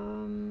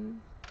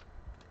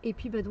 Et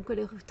puis donc elle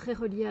est très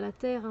reliée à la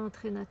terre, hein,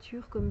 très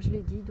nature comme je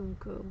l'ai dit.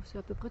 Donc c'est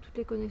à peu près toutes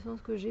les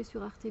connaissances que j'ai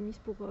sur Artémis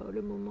pour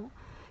le moment.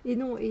 Et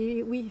non,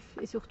 et oui,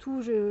 et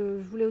surtout je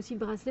voulais aussi le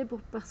bracelet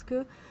parce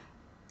que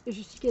je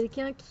suis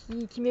quelqu'un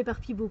qui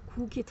m'éparpille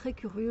beaucoup, qui est très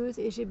curieuse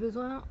et j'ai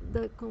besoin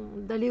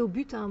d'aller au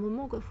but à un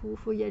moment.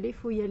 Faut y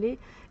aller.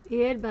 Et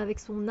elle, avec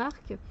son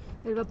arc,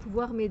 elle va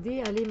pouvoir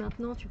m'aider. Allez,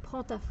 maintenant, tu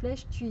prends ta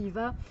flèche, tu y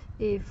vas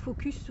et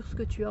focus sur ce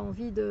que tu as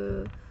envie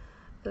de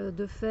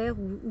faire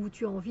ou où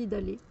tu as envie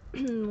d'aller.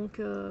 Donc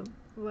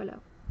voilà.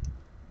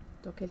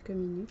 Dans quelques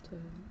minutes,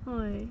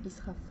 Ouais. il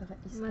sera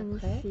Magnifique.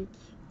 prêt.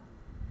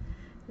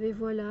 Et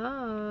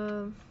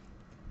voilà.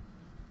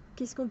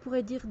 Qu'est-ce qu'on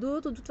pourrait dire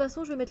d'autre? De toute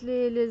façon, je vais mettre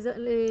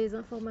les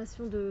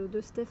informations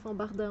de Steph en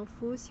barre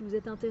d'infos si vous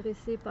êtes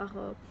intéressé par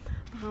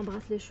un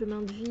bracelet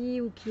chemin de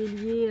vie ou qui est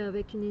lié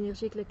avec une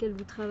énergie avec laquelle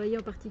vous travaillez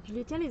en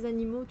particulier. Tiens, les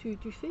animaux, tu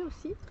fais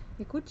aussi?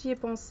 Écoute, j'y ai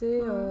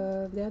pensé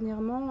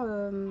dernièrement,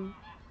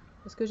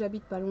 parce que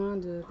j'habite pas loin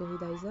de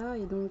Paradise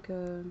et donc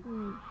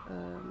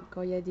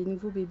quand il y a des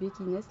nouveaux bébés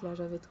qui naissent, là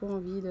j'avais trop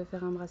envie de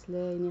faire un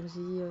bracelet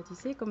énergie, tu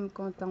sais, comme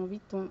quand tu as envie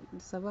de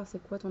savoir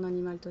c'est quoi ton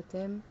animal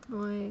totem,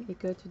 Ouais. et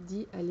que tu te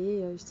dis,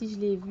 allez, si je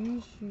l'ai vu,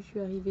 je suis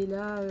arrivée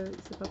là,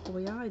 c'est pas pour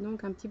rien, et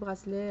donc un petit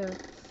bracelet,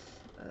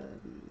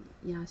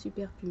 il y a un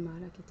super puma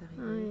là qui est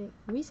arrivé. Ouais.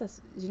 Oui,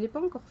 je l'ai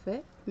pas encore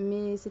fait,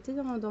 mais c'était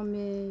dans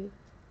mes...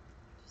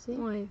 Tu sais,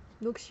 Ouais.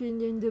 Donc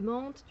s'il y a une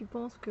demande, tu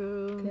penses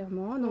que...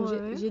 clairement. Donc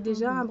Ouais. j'ai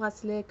déjà un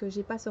bracelet que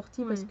j'ai pas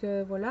sorti parce Ouais.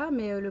 que voilà,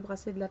 mais le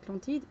bracelet de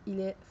l'Atlantide, il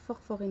est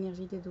fort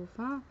énergie des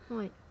dauphins.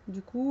 Ouais.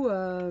 Du coup,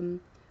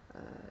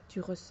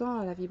 tu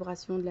ressens la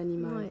vibration de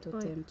l'animal Ouais,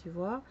 totem, tu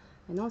vois.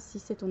 Maintenant, si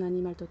c'est ton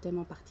animal totem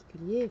en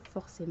particulier,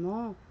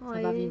 forcément, ça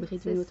Ouais, va vibrer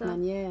c'est d'une autre ça.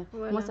 manière.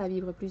 Voilà. Moi, ça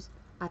vibre plus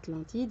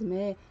Atlantide,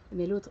 mais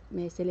l'autre,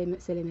 mais c'est les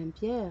mêmes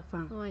pierres.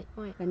 Enfin, Ouais.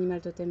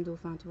 l'animal totem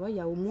dauphin, tu vois, il y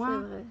a au C'est moins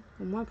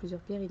vrai.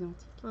 plusieurs pierres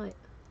identiques. Ouais.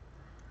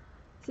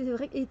 C'est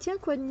vrai. Et tiens,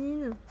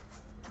 Quanine,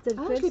 c'est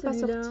Ah, elle je l'ai pas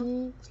celui-là?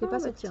 sorti. Je l'ai pas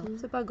sorti. Tiens,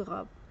 c'est pas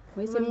grave.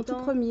 Oui, En c'est même mon tout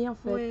temps, premier en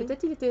fait. ouais.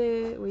 Peut-être il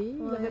était, oui,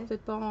 il Ouais. avait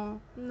peut-être pas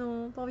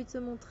Non, pas envie de se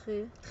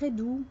montrer. très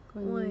doux, quand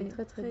même, Ouais,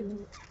 très doux.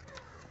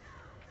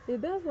 Et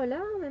ben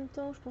voilà, en même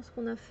temps, je pense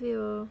qu'on a fait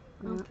un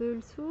Ouais. peu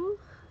le tour.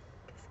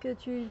 Qu'est-ce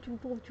que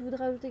tu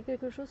voudrais ajouter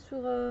quelque chose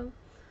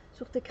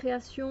sur tes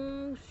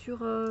créations,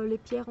 sur les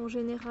pierres en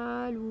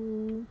général,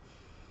 ou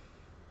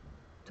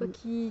toi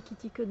qui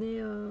t'y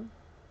connais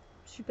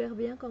super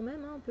bien quand même,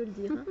 hein, on peut le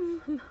dire.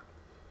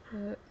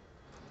 Hein.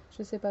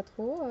 Je sais pas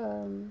trop.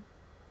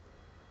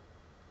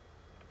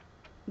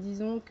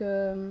 Disons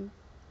que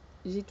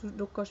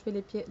donc quand je fais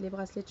les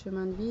bracelets de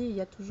chemin de vie, il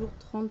y a toujours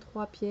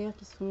 33 pierres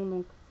qui sont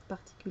donc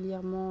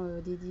particulièrement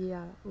dédiées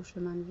au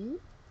chemin de vie.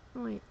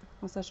 Oui.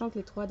 En sachant que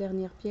les 3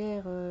 dernières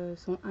pierres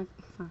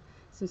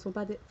ce ne sont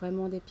pas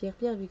vraiment des pierres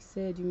vu que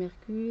c'est du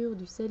mercure,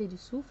 du sel et du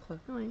soufre.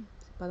 Oui.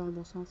 C'est pas dans le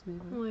bon sens, mais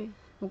voilà. Oui.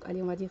 Donc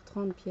allez, on va dire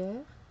 30 pierres.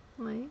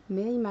 Oui.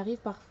 Mais il m'arrive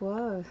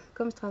parfois,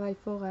 comme je travaille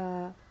fort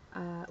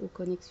aux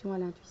connexions, à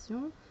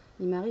l'intuition,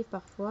 il m'arrive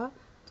parfois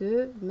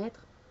de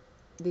mettre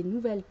des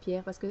nouvelles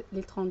pierres. Parce que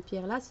les 30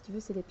 pierres là, si tu veux,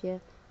 c'est des pierres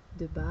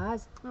de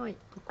base. Oui.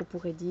 Donc on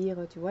pourrait dire,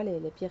 tu vois, les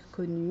pierres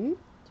connues.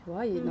 Tu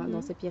vois, et dans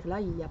Mhm. ces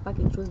pierres-là, il n'y a pas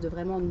quelque chose de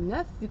vraiment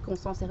neuf, vu qu'on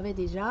s'en servait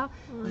déjà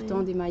du Oui.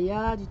 temps des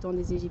Mayas, du temps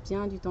des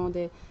Égyptiens, du temps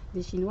des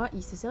Chinois.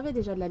 Ils se servaient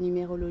déjà de la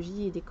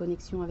numérologie et des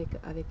connexions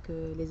avec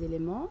les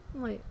éléments,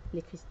 Oui.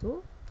 les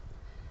cristaux.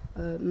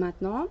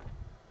 Maintenant,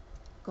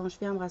 quand je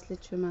fais un bracelet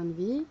de chemin de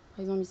vie,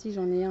 par exemple ici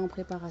j'en ai un en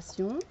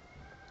préparation,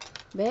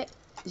 ben,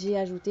 j'ai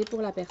ajouté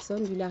pour la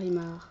personne du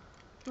larimar.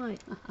 Ouais.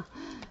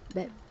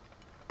 Ben,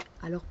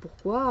 alors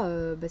pourquoi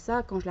ben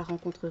ça, quand je la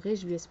rencontrerai,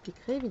 je lui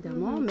expliquerai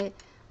évidemment, mais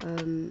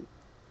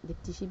des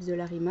petits chips de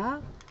larimar,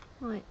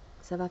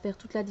 ça va faire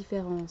toute la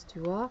différence, tu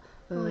vois.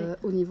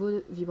 Au niveau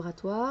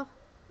vibratoire,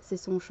 c'est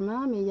son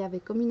chemin, mais il y avait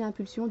comme une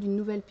impulsion d'une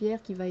nouvelle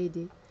pierre qui va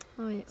aider.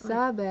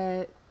 Ça,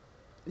 ben,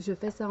 je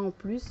fais ça en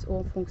plus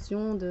en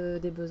fonction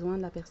des besoins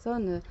de la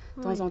personne.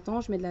 De temps en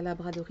temps, je mets de la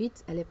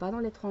labradorite, elle n'est pas dans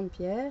les 30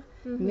 pierres,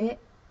 mais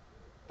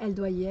elle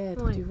doit y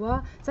être, tu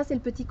vois. Ça, c'est le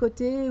petit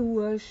côté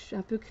où je suis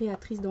un peu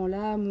créatrice dans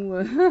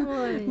l'âme,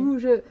 où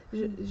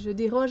je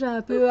déroge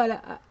un peu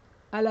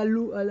à la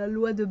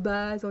loi de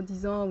base en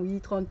disant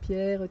oui, 30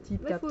 pierres,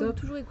 type Il faut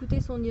toujours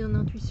écouter son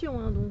intuition,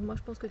 hein, donc moi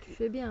je pense que tu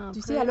fais bien. Après.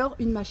 Tu sais, alors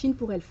une machine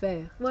pourrait le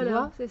faire.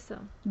 Voilà, c'est ça.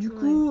 Du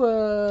coup,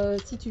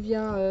 si tu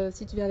viens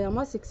vers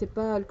moi, c'est que c'est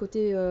pas le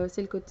côté,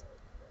 c'est le côté.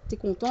 Tu es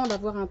content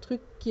d'avoir un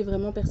truc qui est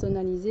vraiment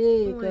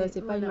personnalisé et que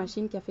c'est pas une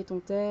machine qui a fait ton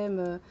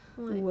thème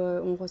où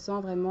on ressent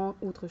vraiment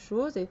autre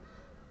chose. Et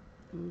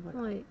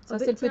voilà. Ça,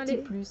 c'est le petit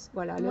plus.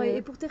 Voilà,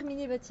 Et pour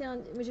terminer, bah, tiens,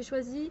 j'ai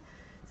choisi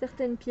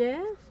certaines pierres.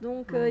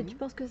 Donc, tu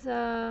penses que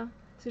ça...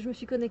 Parce que je me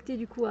suis connectée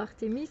du coup à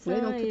Artémis. Oui,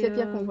 donc toutes les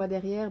pierres qu'on voit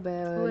derrière,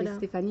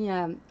 Stéphanie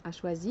a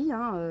choisi,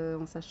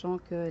 en sachant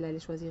qu'elle allait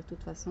choisir de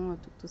toute façon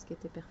tout ce qui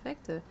était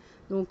perfect.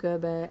 Donc,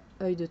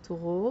 œil de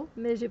taureau.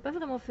 Mais j'ai pas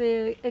vraiment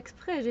fait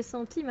exprès, j'ai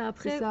senti, mais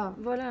après, ça.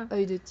 Voilà.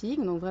 Œil de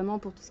tigre, donc vraiment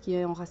pour tout ce qui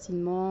est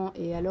enracinement.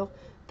 Et alors,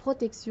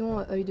 protection,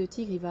 œil de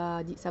tigre, il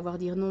va savoir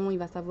dire non, il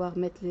va savoir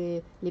mettre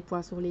les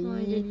points sur les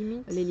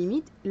i, les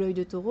limites. L'œil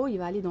de taureau, il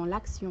va aller dans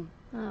l'action.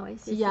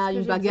 S'il y a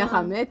une bagarre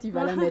à mettre, il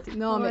va la mettre.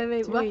 Non,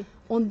 mais tu vois,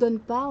 on ne donne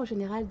pas en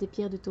général des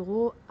pierres de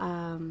taureau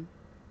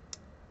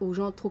aux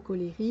gens trop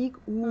colériques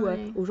ou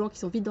aux gens qui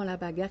sont vite dans la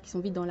bagarre, qui sont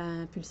vite dans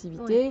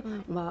l'impulsivité.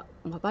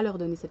 On va pas leur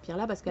donner cette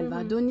pierre-là parce qu'elle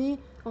va donner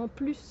en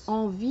plus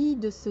envie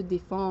de se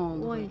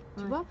défendre.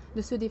 Tu vois,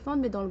 de se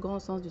défendre, mais dans le grand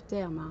sens du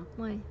terme.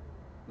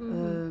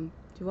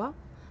 Tu vois.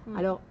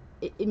 Alors,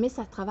 mais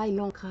ça travaille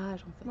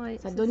l'ancrage en fait.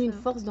 Ça donne une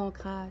force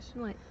d'ancrage.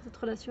 Cette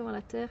relation à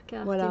la terre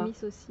qu'a Artémis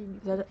aussi.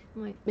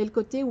 Mais le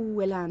côté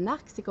où elle a un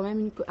arc, c'est quand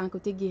même un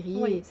côté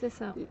guerrier. Oui, c'est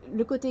ça.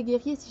 Le côté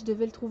guerrier, si je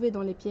devais le trouver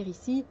dans les pierres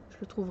ici, je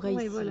le trouverais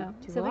ici. Voilà.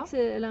 C'est vrai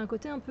qu'elle a un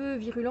côté un peu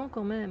virulent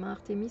quand même. Hein.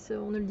 Artémis,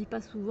 on ne le dit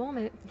pas souvent,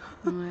 mais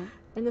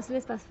elle ne se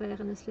laisse pas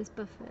faire. Elle ne se laisse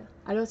pas faire.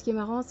 Alors, ce qui est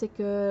marrant, c'est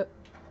que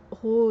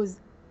rose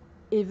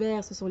et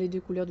vert, ce sont les deux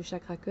couleurs du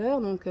chakra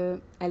cœur. Donc,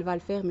 elle va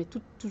le faire, mais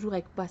toujours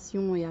avec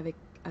passion et avec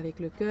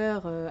le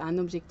cœur, un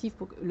objectif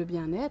pour le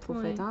bien-être, au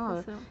fait.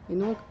 Hein, et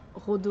donc,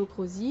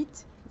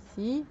 rhodochrosite,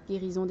 ici,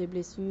 guérison des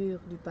blessures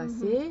du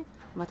passé.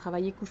 On va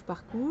travailler couche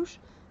par couche.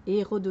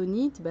 Et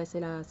rhodonite, c'est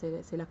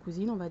la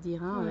cousine, on va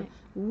dire,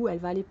 où elle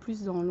va aller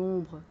plus dans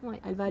l'ombre.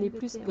 Elle va aller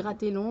plus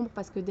gratter l'ombre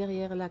parce que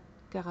derrière la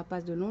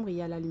carapace de l'ombre, il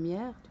y a la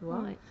lumière, tu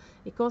vois.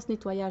 Et quand ce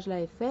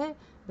nettoyage-là est fait,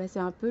 c'est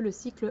un peu le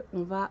cycle,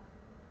 on va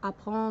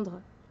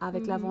apprendre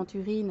avec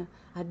l'aventurine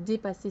à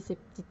dépasser ses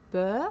petites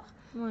peurs.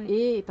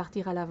 Et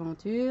partir à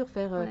l'aventure,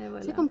 faire...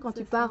 c'est comme quand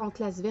tu pars en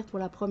classe verte pour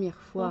la première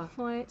fois,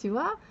 tu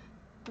vois.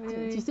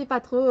 Tu sais pas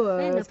trop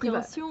ce qui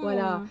va...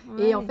 Voilà.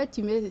 Et en fait,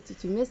 tu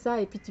mets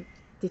ça et puis tu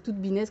es toute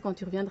binaise quand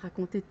tu reviens de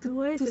raconter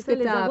tout ce que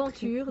tu as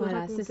appris.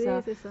 Voilà, c'est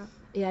ça.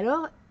 Et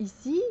alors,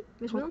 ici...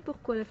 Mais je me demande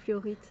pourquoi la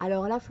fluorite.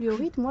 Alors, la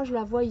fluorite, moi, je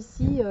la vois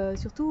ici,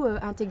 surtout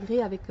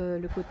intégrée avec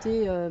le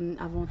côté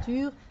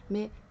aventure,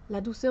 mais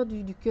la douceur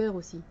du cœur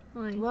aussi,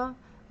 tu vois.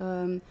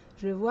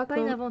 Je le vois pas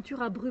une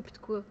aventure abrupte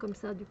quoi, comme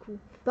ça du coup.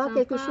 Pas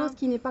quelque chose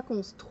qui n'est pas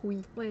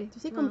construit. Tu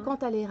sais, comme quand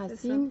tu as les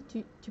racines,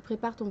 tu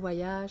prépares ton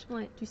voyage.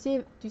 Tu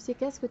sais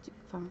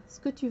ce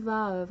que tu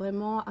vas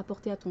vraiment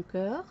apporter à ton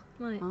cœur.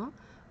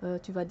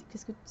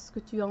 Ce que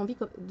tu as envie,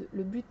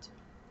 le but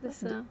de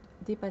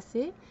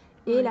dépasser.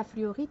 Et la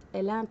fluorite,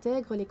 elle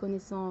intègre les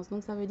connaissances.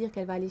 Donc ça veut dire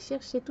qu'elle va aller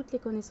chercher toutes les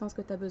connaissances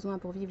que tu as besoin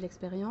pour vivre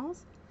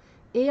l'expérience.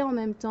 Et en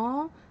même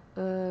temps,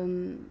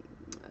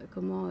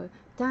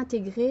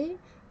 t'intégrer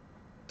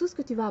tout ce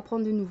que tu vas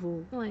apprendre de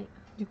nouveau.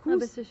 Du coup,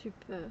 c'est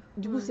super.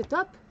 Du coup, c'est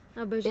top.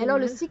 Et alors,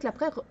 le cycle,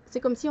 après, c'est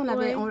comme si on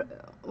avait... Donc,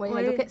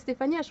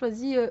 Stéphanie a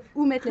choisi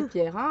où mettre les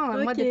pierres.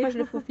 Hein. Moi, des fois, je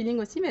le fais au feeling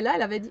aussi. Mais là,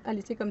 elle avait dit,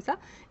 allez, c'est comme ça.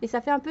 Et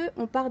ça fait un peu,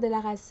 on part de la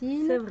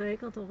racine. C'est vrai,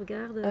 quand on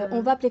regarde...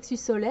 on va plexus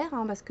solaire,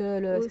 parce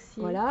que...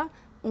 Voilà.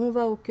 On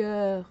va au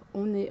cœur,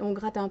 on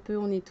gratte un peu,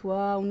 on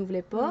nettoie, on ouvre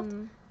les portes.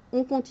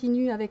 On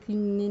continue avec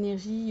une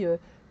énergie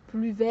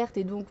plus verte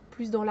et donc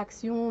plus dans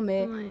l'action.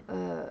 Mais...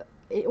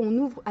 et on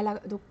ouvre à la...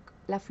 Donc,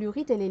 la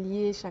fluorite, elle est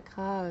liée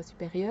chakra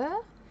supérieur.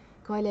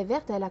 Quand elle est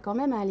verte, elle a quand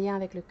même un lien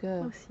avec le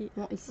cœur.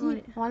 Bon, ici,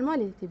 normalement,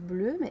 elle était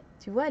bleue, mais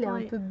tu vois, elle est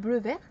un peu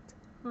bleu-verte.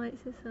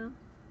 C'est ça.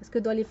 Parce que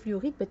dans les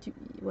fluorites,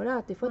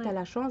 des fois, tu as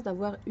la chance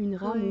d'avoir une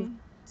rame où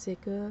c'est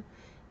que...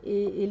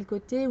 Et le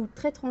côté où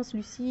très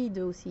translucide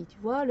aussi. Tu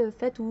vois, le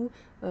fait où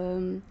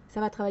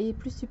ça va travailler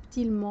plus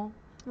subtilement.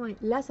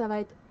 Là,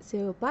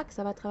 c'est opaque,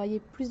 ça va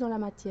travailler plus dans la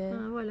matière.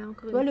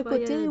 Tu vois, le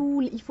côté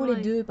où il faut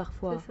les deux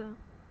parfois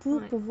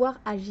pour pouvoir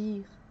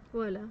agir.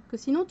 Que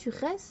sinon, tu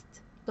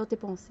restes dans tes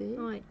pensées,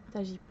 Ouais.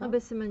 t'agis pas. Ah ben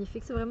c'est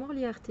magnifique, c'est vraiment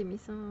relié à Artémis.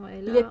 Hein. Ouais,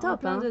 Il là, est top, en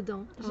plein hein.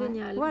 dedans. Ouais.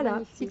 Génial. Voilà,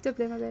 magnifique. s'il te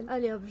plaît, ma belle.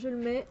 Allez hop, je le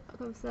mets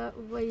comme ça,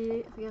 vous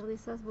voyez, regardez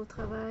ça, ce beau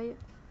travail.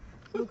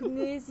 Donc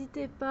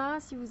n'hésitez pas,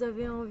 si vous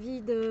avez envie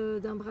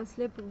d'un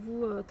bracelet pour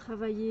vous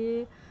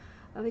travailler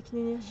avec une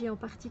énergie en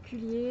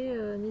particulier,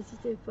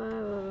 n'hésitez pas.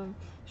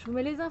 Je vous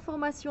mets les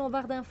informations en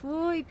barre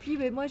d'infos et puis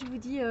moi je vous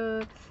dis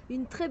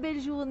une très belle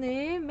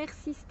journée.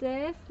 Merci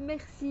Steph,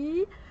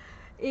 merci.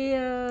 Et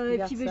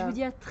puis je vous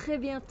dis à très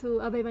bientôt.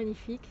 Ah ben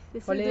magnifique,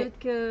 c'est ça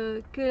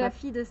que la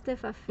fille de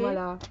Steph a fait.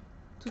 Voilà,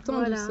 tout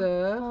en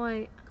douceur.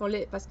 Ouais.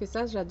 Parce que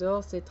ça,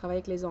 j'adore, c'est travailler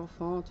avec les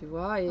enfants, tu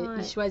vois, et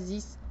ils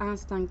choisissent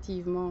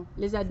instinctivement.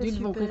 Les adultes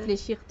vont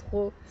réfléchir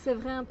trop. C'est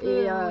vrai un peu.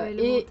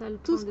 Et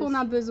tout ce qu'on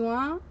a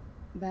besoin,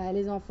 bah,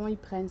 les enfants, ils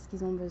prennent ce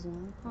qu'ils ont besoin.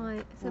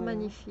 Ouais, c'est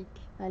magnifique.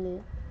 Allez.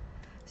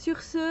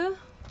 Sur ce,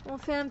 on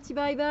fait un petit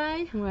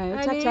bye-bye. Ouais,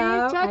 allez,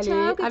 ciao, ciao. Ciao,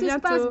 Allez, que tout se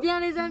passe bien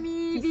les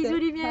amis. Bisous,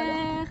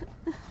 Lumière.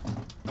 Voilà.